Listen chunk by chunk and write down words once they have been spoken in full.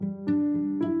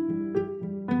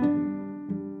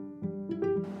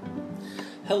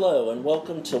Hello and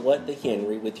welcome to What the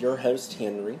Henry with your host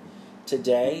Henry.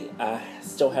 Today I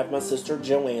still have my sister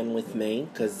Joanne with me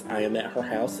because I am at her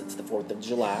house. It's the 4th of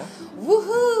July.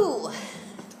 Woohoo!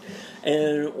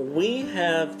 And we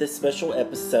have this special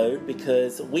episode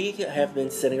because we have been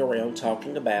sitting around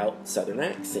talking about Southern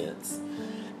accents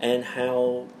and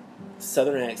how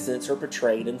Southern accents are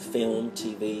portrayed in film,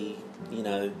 TV,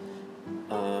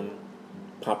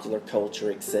 popular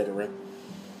culture, etc.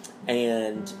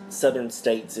 And Southern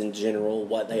states in general,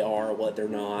 what they are, what they're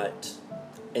not.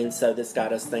 And so this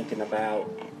got us thinking about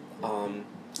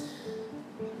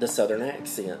the Southern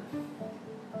accent.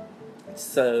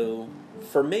 So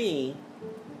for me,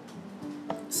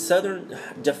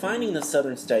 defining the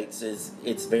Southern states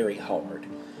it's very hard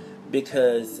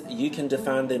because you can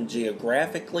define them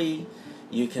geographically,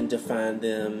 you can define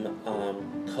them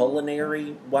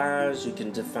culinary-wise, you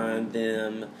can define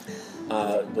them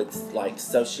with like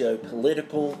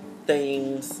socio-political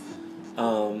things.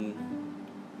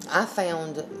 I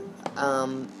found,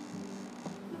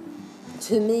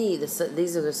 to me,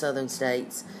 these are the Southern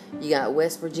states. You got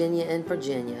West Virginia and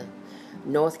Virginia,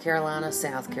 North Carolina,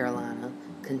 South Carolina,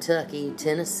 Kentucky,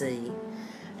 Tennessee,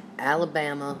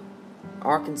 Alabama,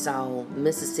 Arkansas,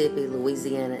 Mississippi,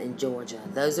 Louisiana, and Georgia.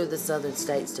 Those are the Southern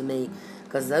states to me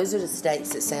because those are the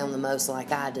states that sound the most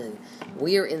like I do.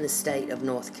 We are in the state of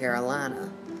North Carolina.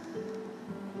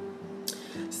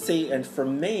 See, and for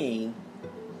me,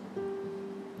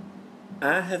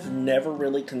 I have never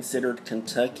really considered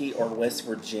Kentucky or West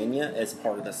Virginia as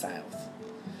part of the South.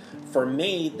 For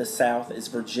me, the South is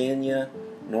Virginia,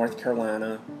 North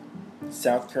Carolina,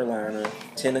 South Carolina,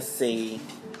 Tennessee,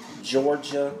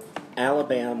 Georgia,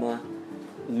 Alabama,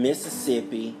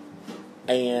 Mississippi,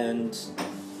 and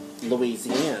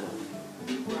Louisiana.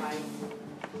 Right.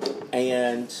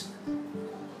 And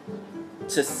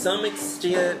to some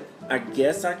extent, I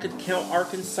guess I could count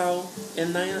Arkansas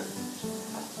in that.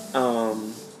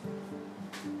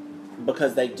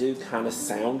 Because they do kind of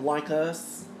sound like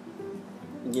us.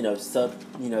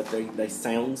 They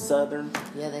sound Southern.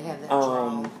 Yeah, they have that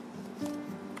drawl.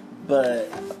 But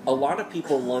a lot of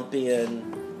people lump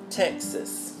in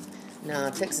Texas. No,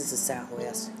 Texas is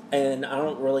Southwest. And I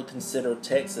don't really consider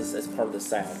Texas as part of the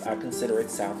South. I consider it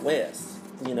Southwest.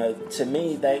 To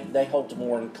me, they hold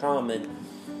more in common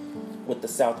with the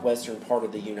southwestern part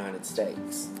of the United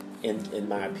States, in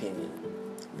my opinion.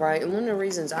 Right, and one of the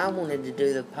reasons I wanted to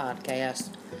do the podcast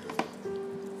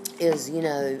is,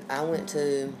 I went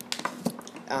to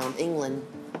England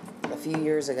a few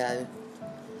years ago.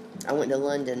 I went to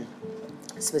London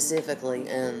specifically,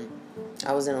 and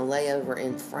I was in a layover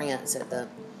in France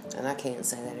and I can't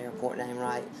say that airport name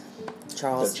right.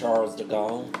 Charles de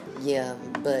Gaulle? Yeah,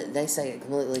 but they say it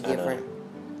completely different.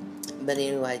 But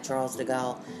anyway, Charles de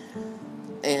Gaulle.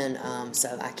 And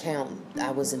so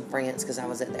I was in France because I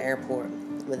was at the airport.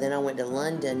 But then I went to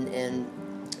London, and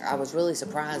I was really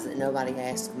surprised that nobody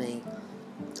asked me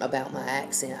about my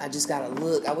accent. I just got a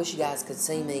look. I wish you guys could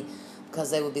see me, because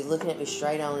they would be looking at me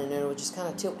straight on, and they would just kind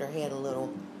of tilt their head a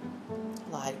little.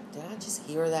 Like, did I just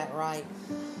hear that right?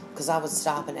 Because I would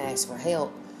stop and ask for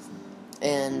help.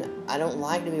 And I don't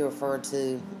like to be referred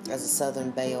to as a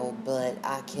Southern Belle, but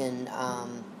I can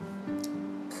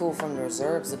pull from the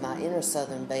reserves of my inner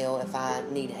Southern Belle if I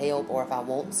need help or if I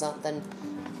want something.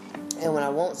 And when I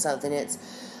want something, it's,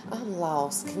 I'm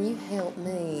lost, can you help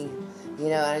me?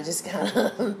 I just kind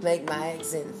of make my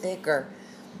accent thicker,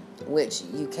 which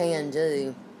you can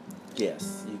do.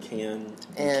 Yes, you can.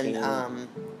 And,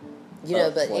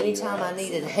 but anytime I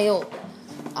needed help,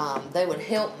 they would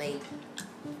help me.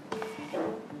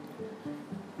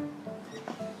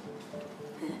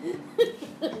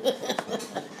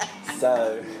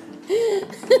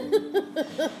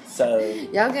 So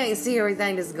y'all can't see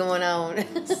everything that's going on.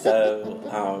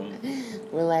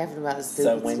 We're laughing about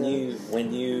stupid stuff. So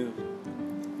when you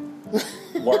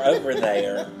were over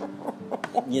there,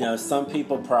 some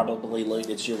people probably looked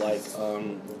at you like,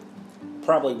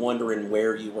 probably wondering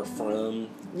where you were from.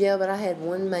 Yeah, but I had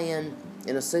one man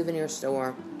in a souvenir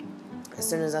store. As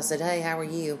soon as I said, "Hey, how are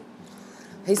you?"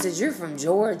 He said, "You're from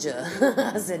Georgia."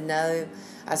 I said, "No."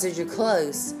 I said, "You're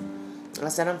close." I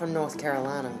said, "I'm from North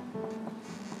Carolina."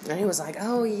 And he was like,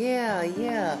 "Oh,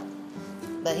 yeah."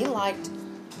 But he liked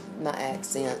my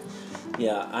accent.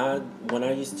 Yeah, when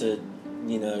I used to,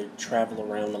 travel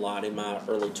around a lot in my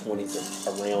early 20s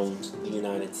around the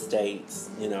United States,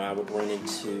 I would run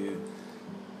into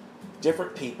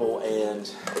different people,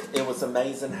 and it was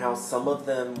amazing how some of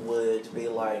them would be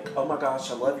like, "Oh my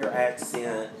gosh, I love your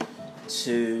accent,"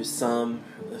 to some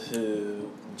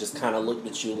who just kind of looked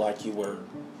at you like you were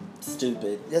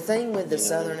stupid. The thing with the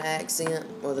Southern accent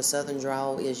or the Southern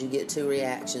drawl is you get two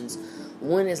reactions.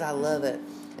 One is I love it,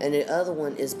 and the other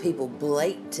one is people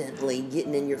blatantly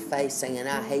getting in your face saying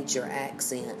I hate your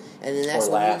accent, and then that's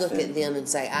when you look at them and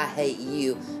say I hate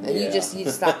you, and you just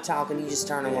stop talking, you just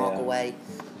turn and walk away.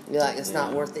 You're like, it's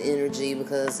not worth the energy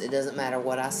because it doesn't matter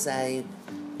what I say.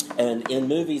 And in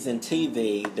movies and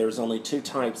TV, there's only two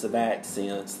types of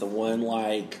accents. The one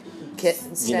like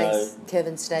Kevin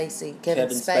Spacey,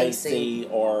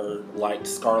 or like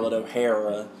Scarlett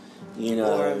O'Hara,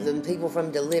 or the people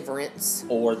from Deliverance,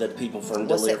 What's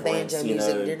that banjo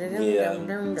music?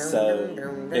 So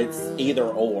it's either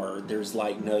or. There's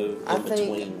like no in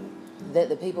between. That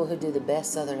the people who do the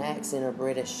best Southern accent are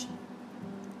British.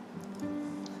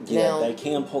 Yeah, now, they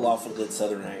can pull off a good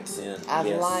Southern accent. I've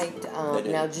liked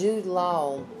now Jude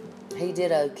Law. He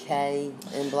did okay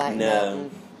in Black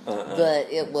Mountain, but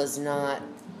it was not.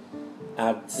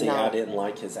 I didn't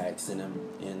like his accent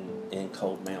in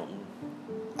Cold Mountain.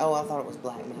 Oh, I thought it was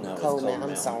Black Mountain. No, Cold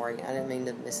Mountain. I'm sorry. I didn't mean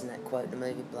to miss that quote in the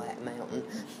movie Black Mountain.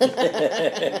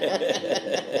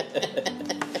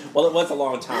 Well, it was a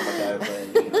long time ago,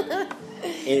 but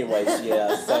anyways,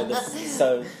 yeah.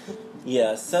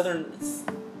 Southern,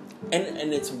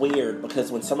 and it's weird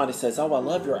because when somebody says, "Oh, I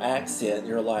love your accent,"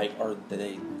 you're like, "Are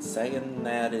they saying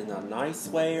that in a nice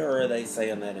way, or are they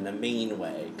saying that in a mean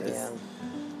way?" Cause,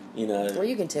 well,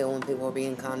 you can tell when people are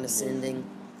being condescending.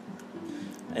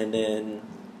 And then,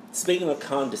 speaking of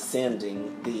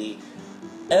condescending, the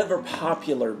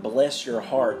ever-popular "bless your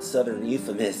heart" Southern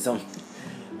euphemism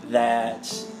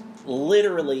that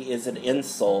literally is an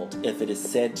insult if it is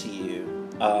said to you,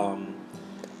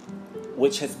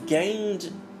 which has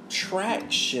gained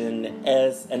traction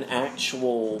as an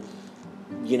actual,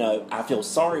 I feel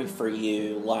sorry for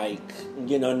you, like,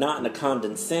 not in a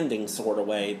condescending sort of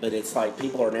way, but it's like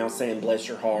people are now saying "bless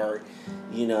your heart,"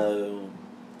 in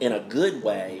a good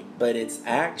way, but it's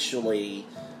actually,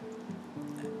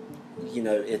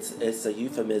 it's a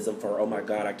euphemism for, "Oh my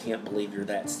God, I can't believe you're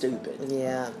that stupid."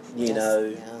 Yeah.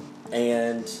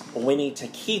 And we need to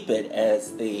keep it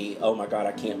as the, "Oh my God,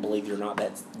 I can't believe you're not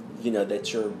that,"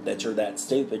 that you're that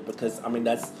stupid, because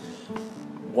that's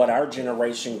what our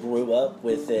generation grew up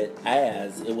with it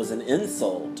as. It was an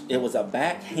insult. It was a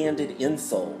backhanded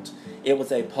insult. It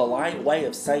was a polite way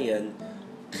of saying,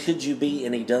 "Could you be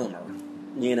any dumber?"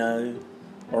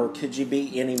 Or could you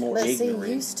be any more ignorant? But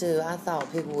see, used to, I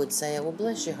thought people would say it, "Well,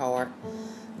 bless your heart."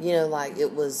 Like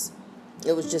it was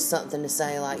just something to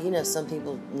say, like, some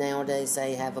people nowadays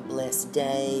say, "Have a blessed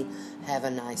day, have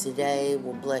a nice day,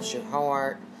 well, bless your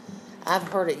heart." I've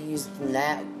heard it used in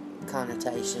that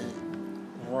connotation.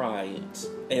 Right.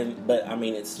 But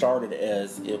it started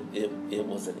as it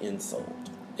was an insult.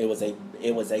 It was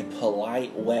a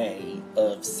polite way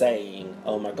of saying,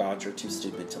 "Oh my God, you're too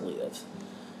stupid to live."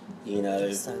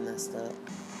 It's so messed up.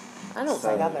 I don't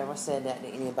think I've ever said that to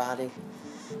anybody.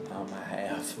 I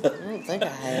have. I don't think I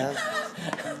have.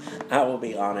 I will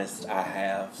be honest, I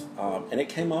have. And it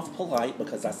came off polite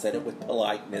because I said it with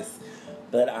politeness.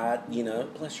 But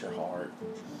bless your heart.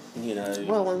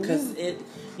 Because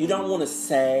you don't want to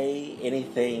say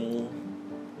anything.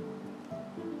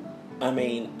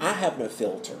 I have no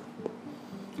filter.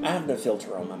 I have no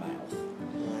filter on my mouth.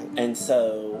 Right. And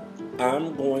so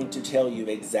I'm going to tell you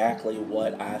exactly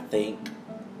what I think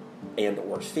and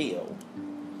or feel.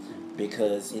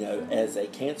 Because, as a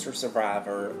cancer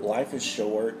survivor, life is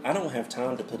short. I don't have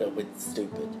time to put up with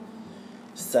stupid.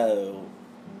 So,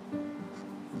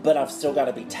 but I've still got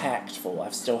to be tactful. I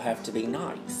still have to be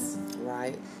nice.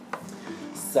 Right.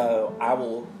 So I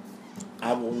will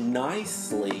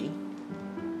nicely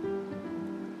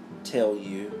tell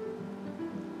you,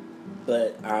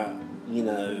 but I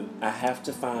have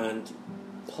to find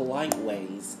polite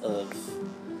ways of,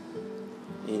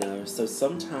 so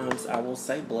sometimes I will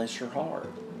say "bless your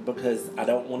heart" because I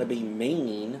don't want to be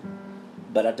mean,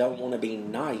 but I don't want to be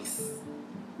nice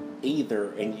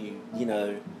either. And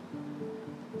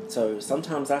so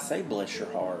sometimes I say "bless your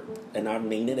heart" and I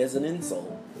mean it as an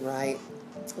insult. Right.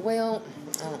 Well,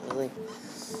 I don't really.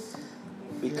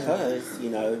 Because,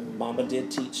 Mama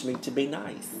did teach me to be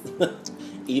nice.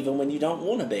 Even when you don't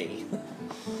want to be.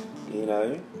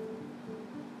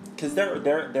 Because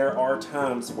there are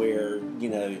times where,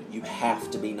 you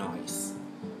have to be nice.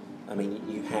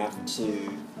 You have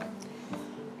to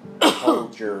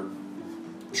hold your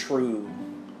true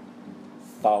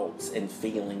thoughts and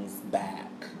feelings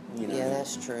back. Yeah,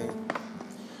 that's true.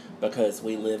 Because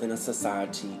we live in a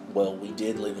society, we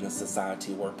did live in a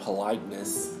society where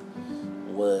politeness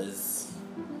was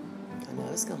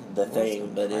the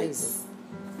thing, but it's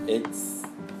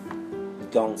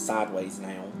gone sideways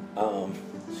now.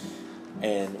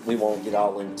 And we won't get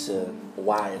all into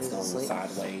why it's going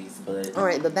sideways, but... All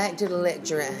right, but back to the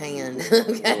lecture at hand,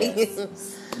 okay?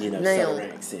 Yes. You know, now, Southern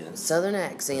accents. Southern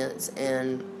accents,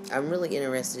 and I'm really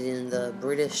interested in the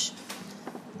British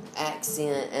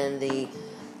accent and the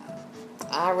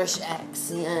Irish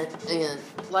accent, and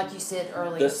like you said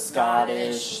earlier, the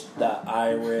Scottish, the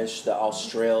Irish, the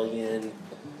Australian.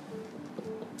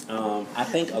 I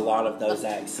think a lot of those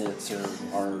accents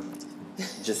are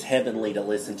just heavenly to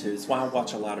listen to. It's why I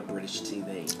watch a lot of British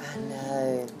TV. I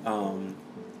know.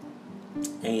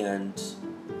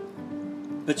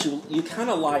 But you kind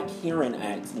of like hearing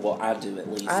accents. Well, I do at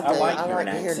least. I like hearing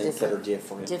accents that are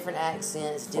different. Different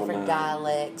accents, different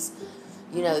dialects.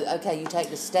 You know, okay, you take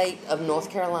the state of North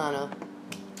Carolina.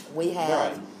 We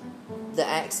have the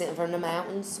accent from the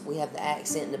mountains. We have the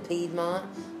accent in the Piedmont,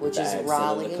 which is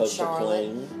Raleigh and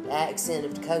Charlotte. The accent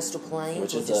of the coastal plain,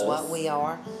 which is what we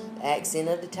are. The accent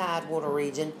of the Tidewater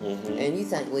region. Mm-hmm. And you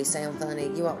think we sound funny?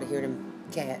 You ought to hear them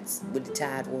cats with the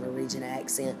Tidewater region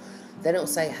accent. They don't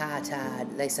say high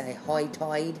tide. They say high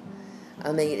tide.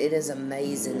 I mean, it is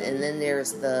amazing. And then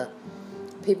there's the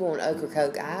people on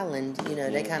Ocracoke Island, you know,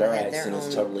 they kind of have their own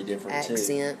totally different accent.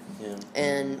 Too. Yeah.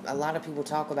 And a lot of people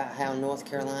talk about how North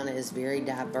Carolina is very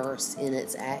diverse in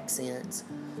its accents,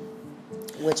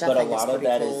 which I think is pretty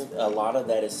cool. A lot of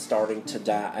that is starting to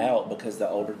die out because the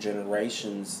older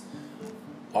generations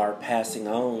are passing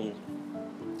on,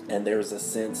 and there's a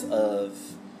sense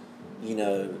of, you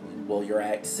know, well, your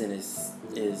accent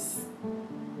is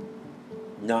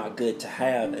not good to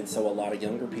have, and so a lot of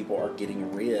younger people are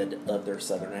getting rid of their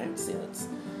Southern accents.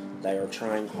 They are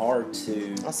trying hard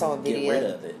to get rid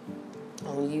of it.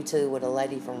 On YouTube with a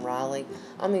lady from Raleigh.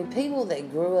 I mean, people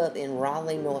that grew up in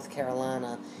Raleigh, North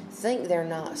Carolina, think they're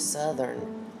not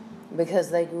Southern because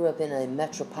they grew up in a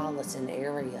metropolitan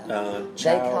area.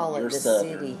 They call it the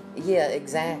Southern. city. Yeah,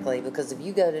 exactly. Because if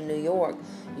you go to New York,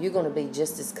 you're going to be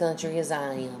just as country as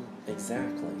I am.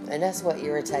 Exactly. And that's what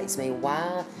irritates me.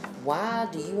 Why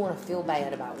do you want to feel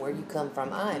bad about where you come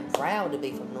from? I am proud to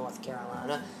be from North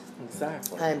Carolina.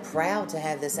 Exactly. I am proud to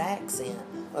have this accent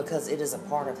because it is a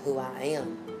part of who I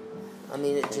am. I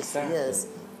mean, it just is.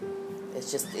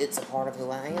 It's a part of who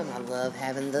I am. I love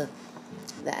having the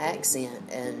accent.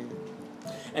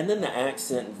 And then the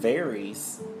accent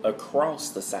varies across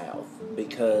the South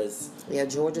because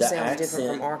Georgia sounds different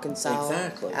from Arkansas.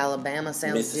 Exactly. Alabama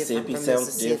sounds different from Mississippi. Mississippi.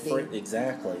 Sounds different.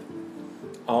 Exactly.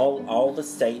 All the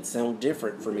states sound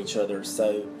different from each other.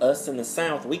 So us in the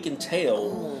South, we can tell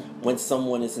when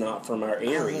someone is not from our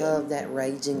area. I love that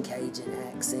Raging Cajun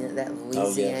accent, that Louisiana. Oh,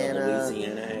 yeah, the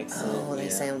Louisiana accent. Oh, they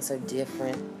sound so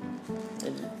different.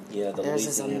 Yeah, the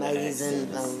Louisiana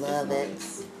amazing. I love it.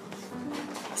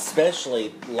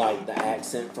 Especially, like, the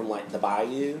accent from, like, the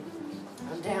Bayou.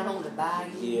 I'm down on the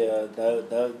Bayou. Yeah,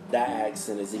 that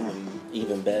accent is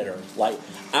even better. Like,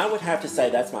 I would have to say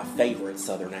that's my favorite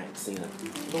Southern accent.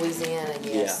 Louisiana,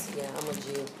 yes. Yeah, I'm with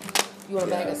you. You want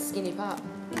a bag of Skinny Pop?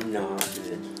 No,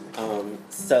 I'm good.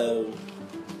 So,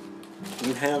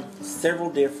 you have several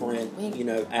different,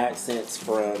 accents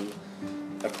from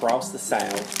across the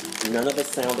South. None of us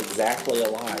sound exactly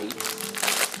alike.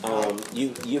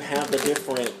 You have the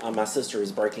different... my sister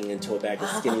is breaking into a bag of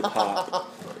Skinny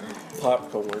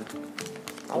popcorn.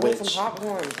 I want some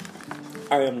popcorn.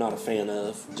 I am not a fan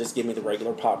of. Just give me the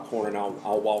regular popcorn and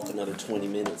I'll walk another 20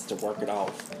 minutes to work it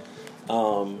off.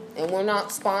 And we're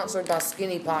not sponsored by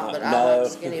Skinny Pop, but I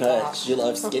love Skinny Pop. She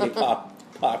loves Skinny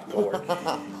popcorn.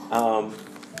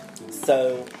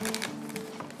 So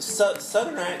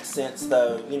Southern accents,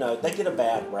 though, they get a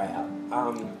bad rap.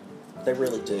 They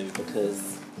really do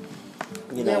because,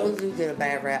 Yeah, we do get a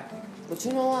bad rap. But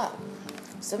you know what?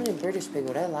 Some of the British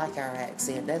people, they like our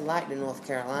accent. They like the North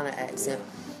Carolina accent.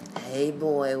 Hey,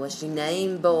 boy, what's your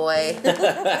name, boy?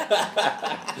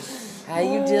 How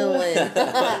you doing?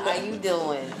 How you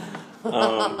doing?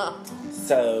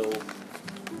 So,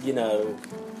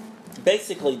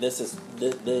 basically this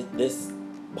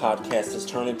podcast has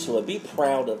turned into a be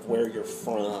proud of where you're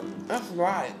from. That's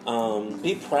right.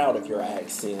 Be proud of your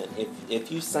accent.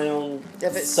 If you sound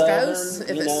if it's Southern, Scouse, if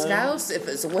it's Scouse, if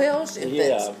it's Welsh, if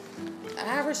it's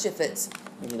Irish, if it's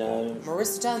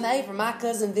Marissa Tomei from My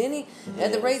Cousin Vinny.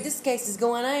 At the rate this case is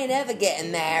going, I ain't ever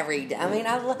getting married. I mean,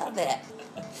 I love that.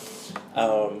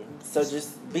 So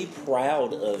just be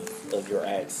proud of your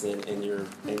accent and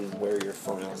where you're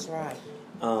from. That's right.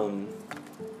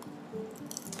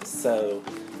 So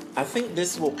I think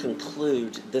this will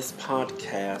conclude this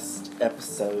podcast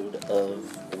episode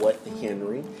of What the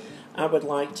Henry. I would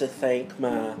like to thank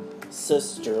my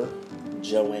sister,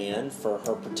 Joanne, for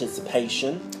her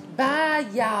participation. Bye,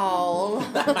 y'all.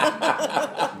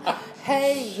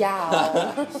 Hey,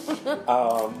 y'all.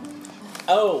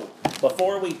 Oh,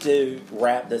 before we do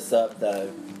wrap this up,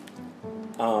 though,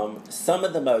 some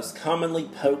of the most commonly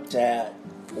poked at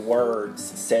words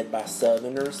said by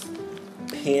Southerners,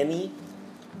 penny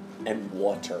and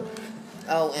water.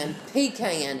 Oh, and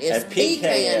pecan. It's And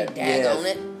pecan, daggone yes,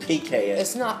 it. Pecan.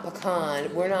 It's not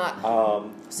pecan. We're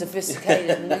not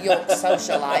sophisticated New York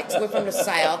socialites. We're from the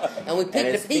South, and we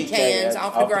pick the pecans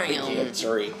off the ground. Pecan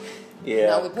tree.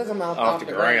 Yeah. No, we pick them off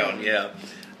the ground. Yeah.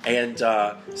 And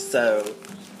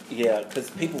because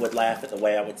people would laugh at the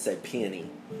way I would say penny.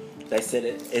 They said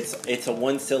it's a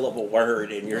one-syllable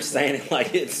word, and you're saying it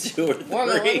like it's two or three. Well,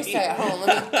 no, let me say it. Hold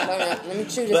on. Let me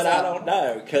chew this But up. I don't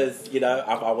know, because,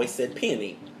 I've always said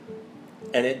penny.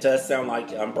 And it does sound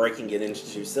like I'm breaking it into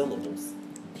two syllables.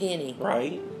 Penny.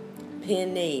 Right?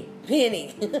 Penny.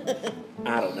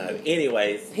 I don't know.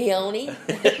 Anyways. Peony.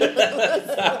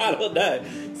 I don't know.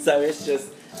 So it's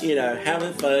just,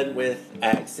 having fun with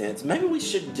accents. Maybe we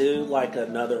should do like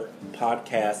another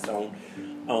podcast on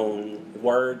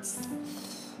words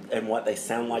and what they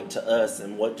sound like to us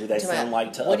and what do they sound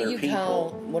like to other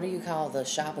people. What do you call the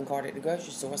shopping cart at the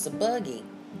grocery store? It's a buggy.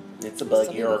 It's a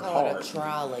buggy or a call cart. It a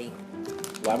trolley.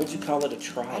 Why would you call it a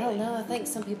trolley? I don't know. I think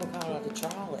some people call it a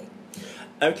trolley.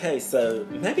 Okay, so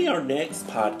maybe our next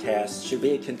podcast should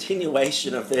be a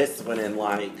continuation of this one and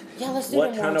let's do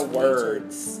what kind of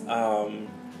words,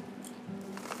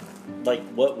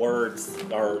 what words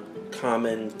are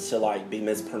common to be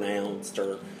mispronounced,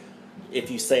 or if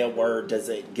you say a word, does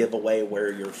it give away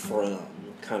where you're from,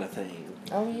 kind of thing.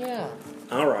 Oh, yeah.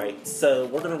 All right, so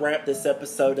we're going to wrap this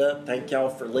episode up. Thank y'all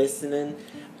for listening,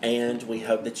 and we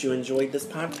hope that you enjoyed this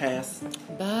podcast.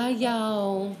 Bye,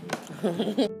 y'all.